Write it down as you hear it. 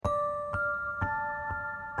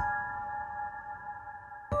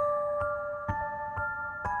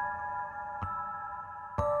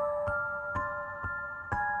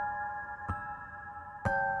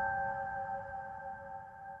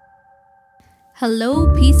Hello,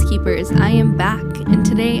 Peacekeepers. I am back, and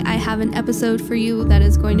today I have an episode for you that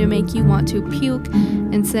is going to make you want to puke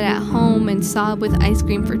and sit at home and sob with ice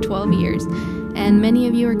cream for 12 years. And many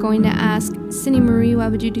of you are going to ask, Cindy Marie, why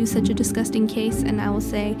would you do such a disgusting case? And I will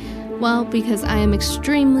say, well, because I am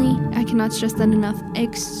I cannot stress that enough,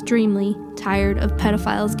 extremely tired of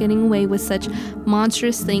pedophiles getting away with such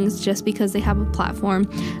monstrous things just because they have a platform.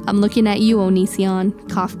 I'm looking at you, Onision,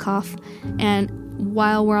 cough, cough. And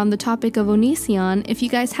while we're on the topic of Onision, if you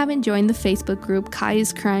guys haven't joined the Facebook group Kai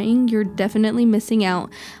is Crying, you're definitely missing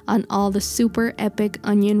out on all the super epic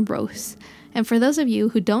onion roasts. And for those of you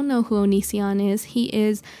who don't know who Onision is, he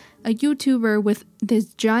is a YouTuber with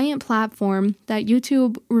this giant platform that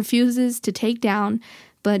YouTube refuses to take down.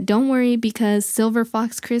 But don't worry, because Silver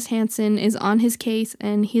Fox Chris Hansen is on his case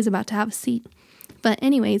and he's about to have a seat. But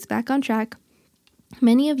anyways, back on track.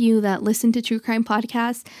 Many of you that listen to true crime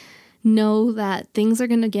podcasts know that things are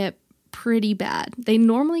going to get pretty bad. They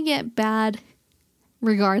normally get bad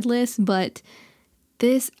regardless, but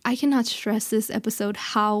I cannot stress this episode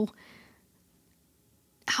how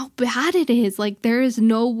bad it is. Like, there is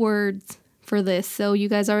no words for this. So you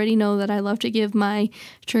guys already know that I love to give my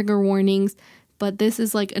trigger warnings, but this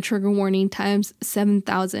is like a trigger warning times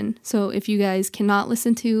 7,000. So if you guys cannot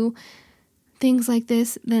listen to things like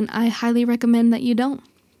this, then I highly recommend that you don't.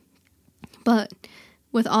 But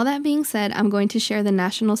with all that being said, I'm going to share the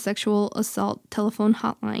National Sexual Assault Telephone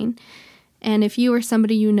Hotline. And if you or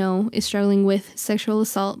somebody you know is struggling with sexual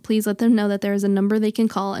assault, please let them know that there is a number they can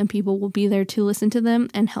call and people will be there to listen to them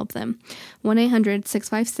and help them.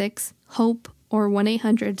 1-800-656-HOPE or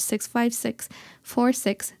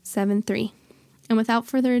 1-800-656-4673. And without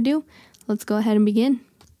further ado, let's go ahead and begin.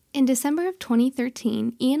 In December of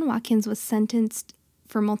 2013, Ian Watkins was sentenced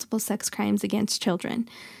for multiple sex crimes against children.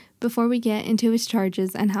 Before we get into his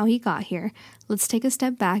charges and how he got here, let's take a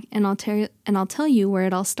step back and I'll tell you where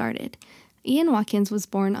it all started. Ian Watkins was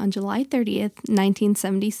born on July 30th,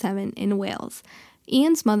 1977 in Wales.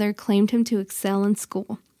 Ian's mother claimed him to excel in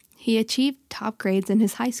school. He achieved top grades in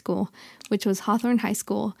his high school, which was Hawthorne High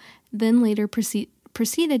School, then later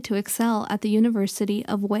proceeded to excel at the University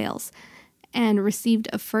of Wales and received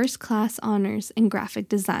a first-class honors in graphic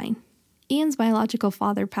design. Ian's biological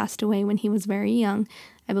father passed away when he was very young.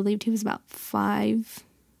 I believed he was about five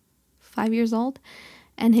years old.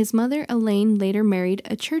 And his mother, Elaine, later married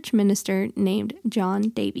a church minister named John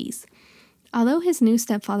Davies. Although his new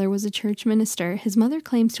stepfather was a church minister, his mother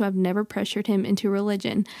claims to have never pressured him into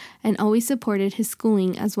religion and always supported his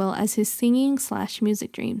schooling as well as his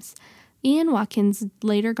singing/music dreams. Ian Watkins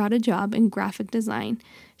later got a job in graphic design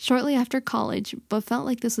shortly after college, but felt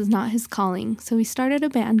like this was not his calling, so he started a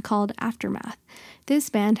band called Aftermath.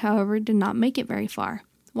 This band, however, did not make it very far.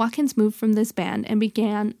 Watkins moved from this band and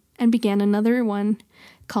began another one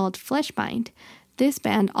called Fleshbind. This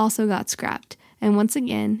band also got scrapped, and once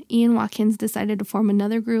again, Ian Watkins decided to form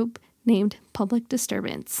another group named Public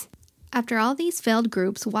Disturbance. After all these failed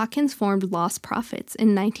groups, Watkins formed Lost Prophets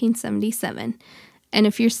in 1977. And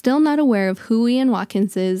if you're still not aware of who Ian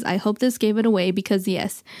Watkins is, I hope this gave it away because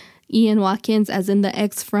yes, Ian Watkins, as in the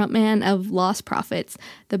ex-frontman of Lost Prophets,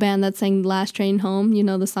 the band that sang Last Train Home, you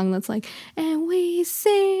know, the song that's like, and we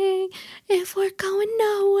sing if we're going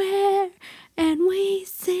nowhere, and we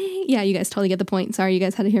sing. Yeah, you guys totally get the point. Sorry, you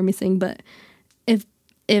guys had to hear me sing, but if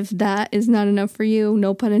that is not enough for you,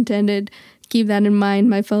 no pun intended, keep that in mind,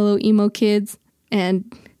 my fellow emo kids,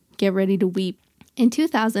 and get ready to weep. In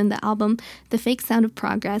 2000, the album The Fake Sound of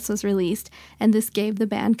Progress was released, and this gave the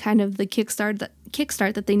band kind of the kickstart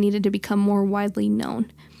that they needed to become more widely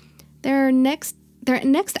known. Their next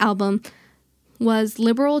album was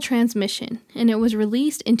Liberal Transmission, and it was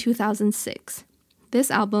released in 2006.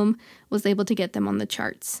 This album was able to get them on the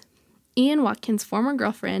charts. Ian Watkins' former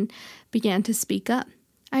girlfriend began to speak up.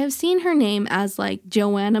 I have seen her name as like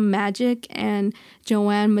Joanna Magic and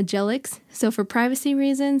Joanne Magelix, so for privacy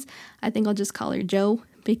reasons, I think I'll just call her Jo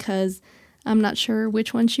because I'm not sure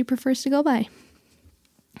which one she prefers to go by.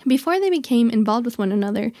 Before they became involved with one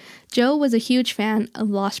another, Jo was a huge fan of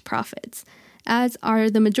Lost Prophets, as are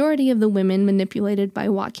the majority of the women manipulated by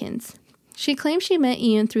Watkins. She claims she met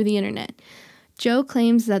Ian through the internet. Jo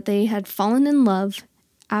claims that they had fallen in love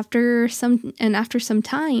after some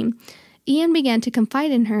time. Ian began to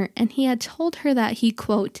confide in her, and he had told her that he,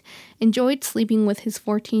 quote, enjoyed sleeping with his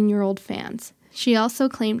 14-year-old fans. She also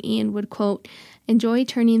claimed Ian would, quote, enjoy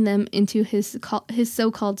turning them into his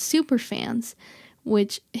so-called super fans,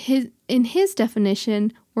 which in his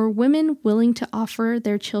definition were women willing to offer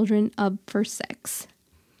their children up for sex.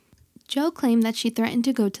 Jo claimed that she threatened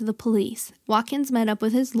to go to the police. Watkins met up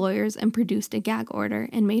with his lawyers and produced a gag order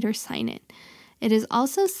and made her sign it. It is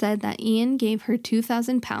also said that Ian gave her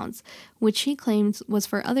 £2,000, which she claims was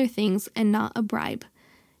for other things and not a bribe.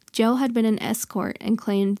 Jo had been an escort and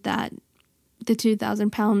claimed that the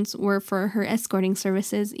 £2,000 were for her escorting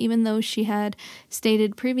services, even though she had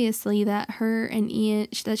stated previously that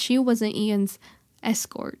she wasn't Ian's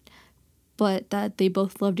escort, but that they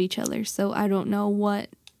both loved each other. So I don't know what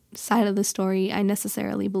side of the story I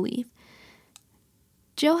necessarily believe.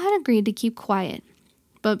 Jo had agreed to keep quiet,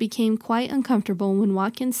 but became quite uncomfortable when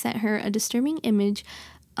Watkins sent her a disturbing image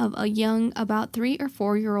of a young, about 3 or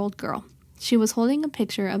 4-year-old girl. She was holding a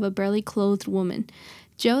picture of a barely clothed woman.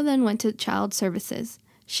 Jo then went to Child Services.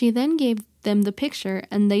 She then gave them the picture,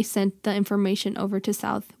 and they sent the information over to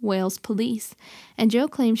South Wales Police, and Jo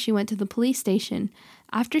claimed she went to the police station.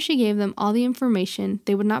 After she gave them all the information,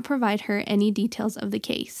 they would not provide her any details of the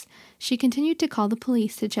case. She continued to call the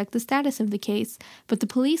police to check the status of the case, but the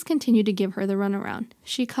police continued to give her the runaround.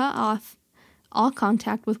 She cut off all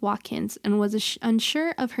contact with Watkins and was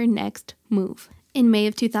unsure of her next move. In May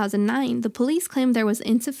of 2009, the police claimed there was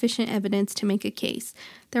insufficient evidence to make a case.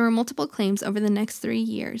 There were multiple claims over the next 3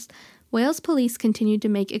 years. Wales police continued to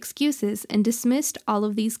make excuses and dismissed all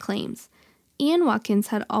of these claims. Ian Watkins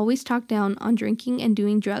had always talked down on drinking and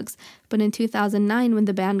doing drugs, but in 2009, when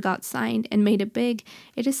the band got signed and made it big,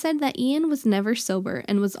 it is said that Ian was never sober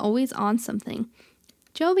and was always on something.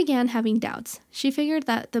 Jo began having doubts. She figured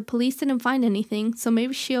that the police didn't find anything, so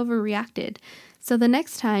maybe she overreacted. So the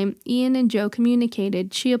next time Ian and Jo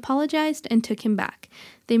communicated, she apologized and took him back.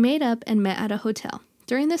 They made up and met at a hotel.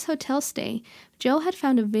 During this hotel stay, Jo had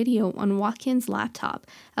found a video on Watkins' laptop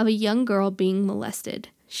of a young girl being molested.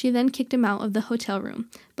 She then kicked him out of the hotel room,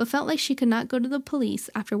 but felt like she could not go to the police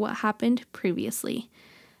after what happened previously.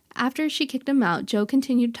 After she kicked him out, Jo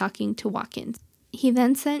continued talking to Watkins. He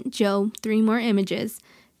then sent Jo 3 more images.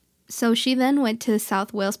 So she then went to the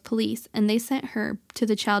South Wales Police, and they sent her to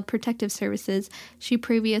the Child Protective Services she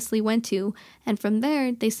previously went to, and from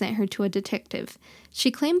there, they sent her to a detective. She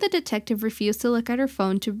claimed the detective refused to look at her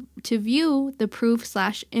phone to view the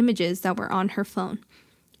proof/images that were on her phone.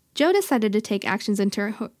 Jo decided to take actions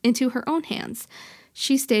into her own hands.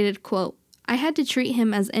 She stated, quote, "I had to treat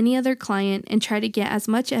him as any other client and try to get as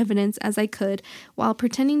much evidence as I could while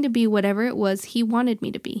pretending to be whatever it was he wanted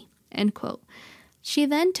me to be," end quote. She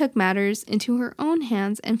then took matters into her own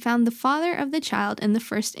hands and found the father of the child in the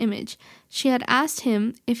first image. She had asked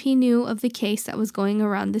him if he knew of the case that was going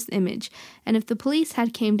around this image, and if the police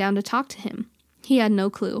had came down to talk to him. He had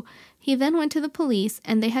no clue. He then went to the police,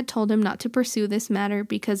 and they had told him not to pursue this matter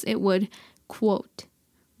because it would, quote,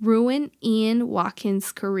 "ruin Ian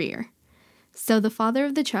Watkins' career." So the father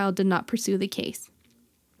of the child did not pursue the case.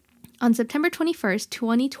 On September 21st,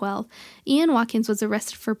 2012, Ian Watkins was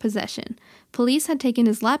arrested for possession. Police had taken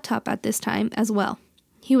his laptop at this time as well.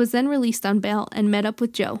 He was then released on bail and met up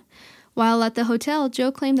with Jo. While at the hotel,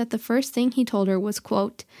 Jo claimed that the first thing he told her was,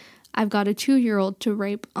 quote, "I've got a 2-year-old to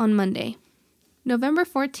rape on Monday." November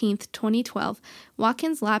 14th, 2012,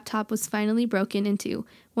 Watkins' laptop was finally broken into.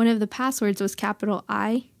 One of the passwords was capital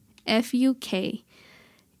IFUKKIDZ.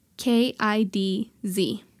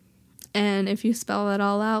 And if you spell that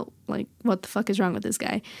all out, like, what the fuck is wrong with this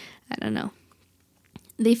guy? I don't know.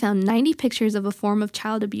 They found 90 pictures of a form of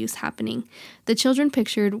child abuse happening. The children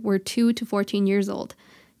pictured were 2 to 14 years old.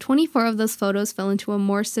 24 of those photos fell into a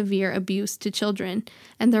more severe abuse to children,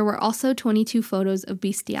 and there were also 22 photos of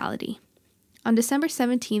bestiality. On December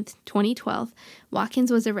 17th, 2012,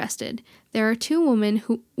 Watkins was arrested. There are 2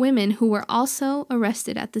 women who were also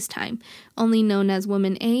arrested at this time, only known as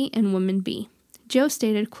Woman A and Woman B. Jo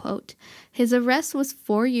stated, quote, "His arrest was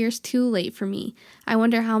 4 years too late for me. I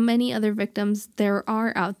wonder how many other victims there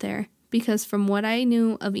are out there, because from what I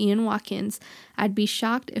knew of Ian Watkins, I'd be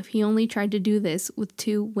shocked if he only tried to do this with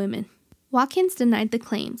 2 women. Watkins denied the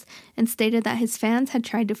claims and stated that his fans had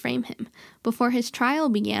tried to frame him. Before his trial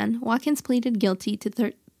began, Watkins pleaded guilty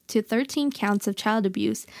to 13 counts of child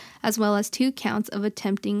abuse, as well as 2 counts of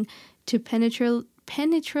attempting to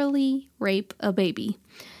penetrally rape a baby.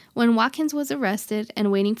 When Watkins was arrested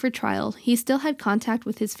and waiting for trial, he still had contact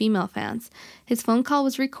with his female fans. His phone call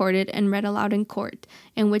was recorded and read aloud in court,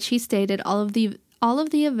 in which he stated all of the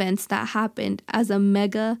events that happened as a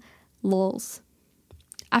mega lulz.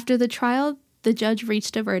 After the trial, the judge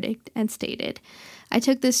reached a verdict and stated, "I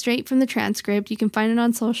took this straight from the transcript. You can find it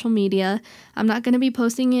on social media. I'm not going to be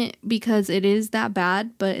posting it because it is that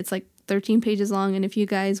bad, but it's like 13 pages long, and if you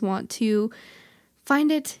guys want to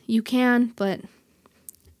find it, you can, but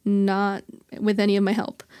not with any of my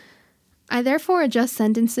help. I therefore adjust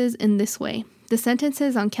sentences in this way. The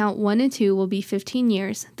sentences on count 1 and 2 will be 15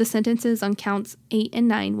 years. The sentences on counts 8 and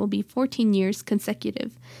 9 will be 14 years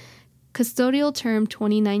consecutive. Custodial term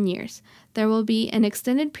 29 years. There will be an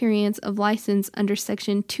extended period of license under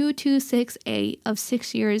Section 226A of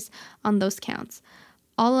 6 years on those counts.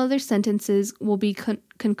 All other sentences will be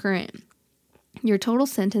concurrent. Your total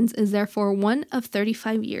sentence is therefore one of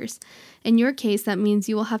 35 years. In your case, that means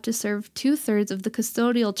you will have to serve 2/3 of the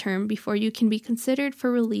custodial term before you can be considered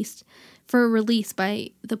for release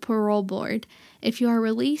by the parole board. If you are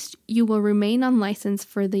released, you will remain on license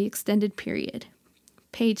for the extended period.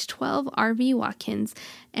 Page 12, R.V. Watkins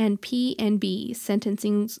and P and B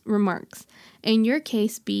sentencing remarks. In your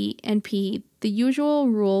case, B and P, the usual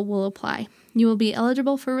rule will apply. You will be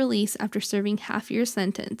eligible for release after serving half your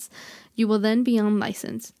sentence. You will then be on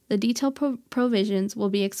license. The detailed provisions will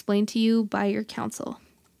be explained to you by your counsel.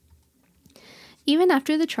 Even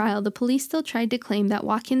after the trial, the police still tried to claim that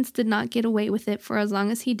Watkins did not get away with it for as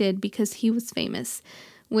long as he did because he was famous,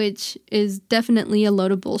 which is definitely a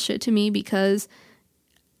load of bullshit to me, because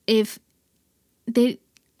if the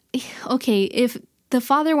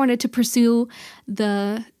father wanted to pursue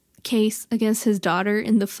the case against his daughter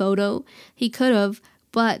in the photo, he could have,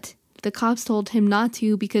 but the cops told him not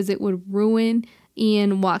to because it would ruin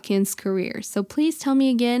Ian Watkins' career. So please tell me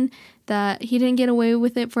again that he didn't get away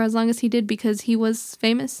with it for as long as he did because he was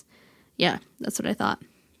famous? Yeah, that's what I thought.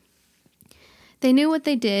 They knew what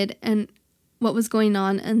they did and what was going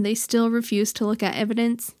on, and they still refused to look at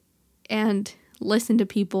evidence and listen to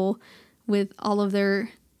people with all of their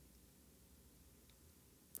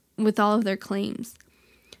claims.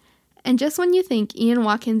 And just when you think Ian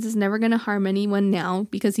Watkins is never going to harm anyone now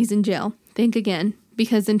because he's in jail, think again.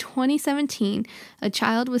 Because in 2017, a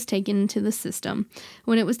child was taken into the system.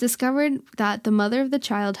 When it was discovered that the mother of the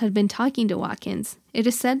child had been talking to Watkins, it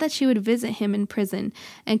is said that she would visit him in prison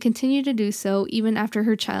and continue to do so even after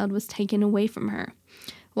her child was taken away from her.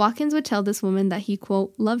 Watkins would tell this woman that he,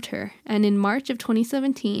 quote, loved her, and in March of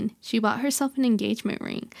 2017, she bought herself an engagement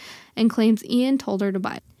ring and claims Ian told her to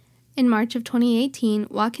buy it. In March of 2018,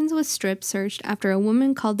 Watkins was strip searched after a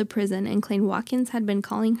woman called the prison and claimed Watkins had been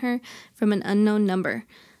calling her from an unknown number.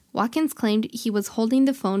 Watkins claimed he was holding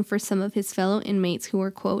the phone for some of his fellow inmates who were,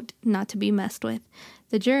 quote, not to be messed with.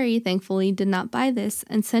 The jury, thankfully, did not buy this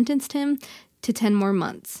and sentenced him to 10 more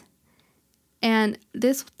months. And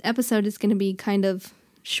this episode is going to be kind of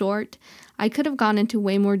short. I could have gone into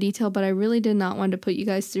way more detail, but I really did not want to put you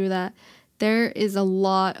guys through that. There is a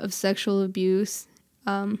lot of sexual abuse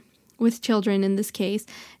with children in this case,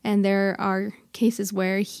 and there are cases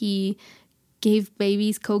where he gave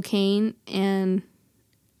babies cocaine, and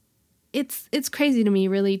it's crazy to me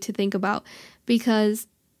really to think about, because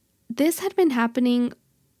this had been happening.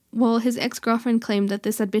 Well, his ex-girlfriend claimed that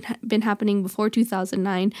this had been happening before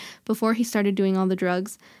 2009, before he started doing all the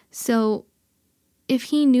drugs. So if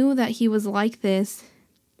he knew that he was like this,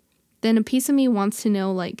 then a piece of me wants to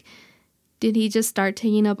know, like, did he just start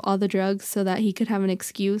taking up all the drugs so that he could have an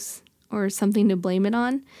excuse or something to blame it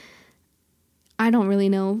on? I don't really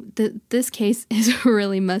know. This case is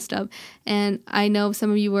really messed up. And I know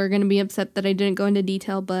some of you are going to be upset that I didn't go into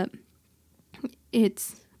detail, but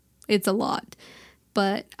it's a lot.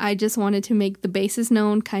 But I just wanted to make the basis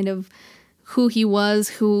known, kind of who he was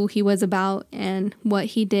about, and what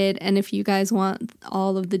he did. And if you guys want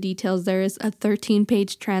all of the details, there is a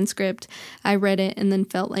 13-page transcript. I read it and then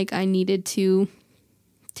felt like I needed to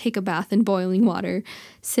take a bath in boiling water.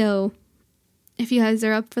 So if you guys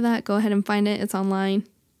are up for that, go ahead and find it. It's online.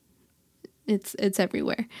 It's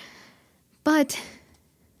everywhere. But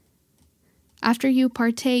after you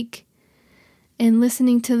partake in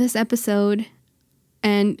listening to this episode,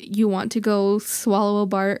 and you want to go swallow a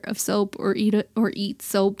bar of soap or eat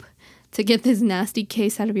soap to get this nasty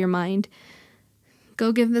case out of your mind,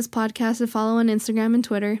 go give this podcast a follow on Instagram and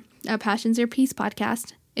Twitter at Passions Your Peace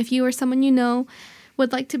Podcast. If you or someone you know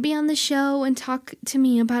would like to be on the show and talk to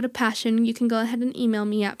me about a passion, you can go ahead and email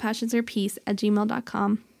me at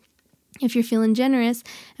passionsyourpeace@gmail.com. If you're feeling generous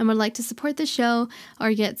and would like to support the show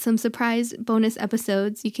or get some surprise bonus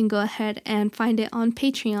episodes, you can go ahead and find it on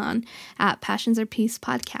Patreon at Passions Or Peace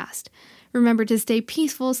Podcast. Remember to stay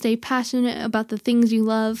peaceful, stay passionate about the things you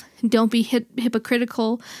love. Don't be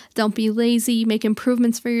hypocritical. Don't be lazy. Make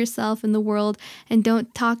improvements for yourself in the world. And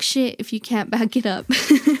don't talk shit if you can't back it up.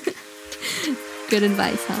 Good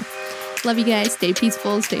advice, huh? Love you guys. Stay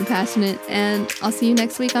peaceful, stay passionate. And I'll see you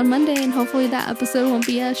next week on Monday. And hopefully that episode won't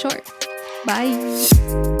be as short.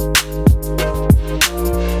 Bye.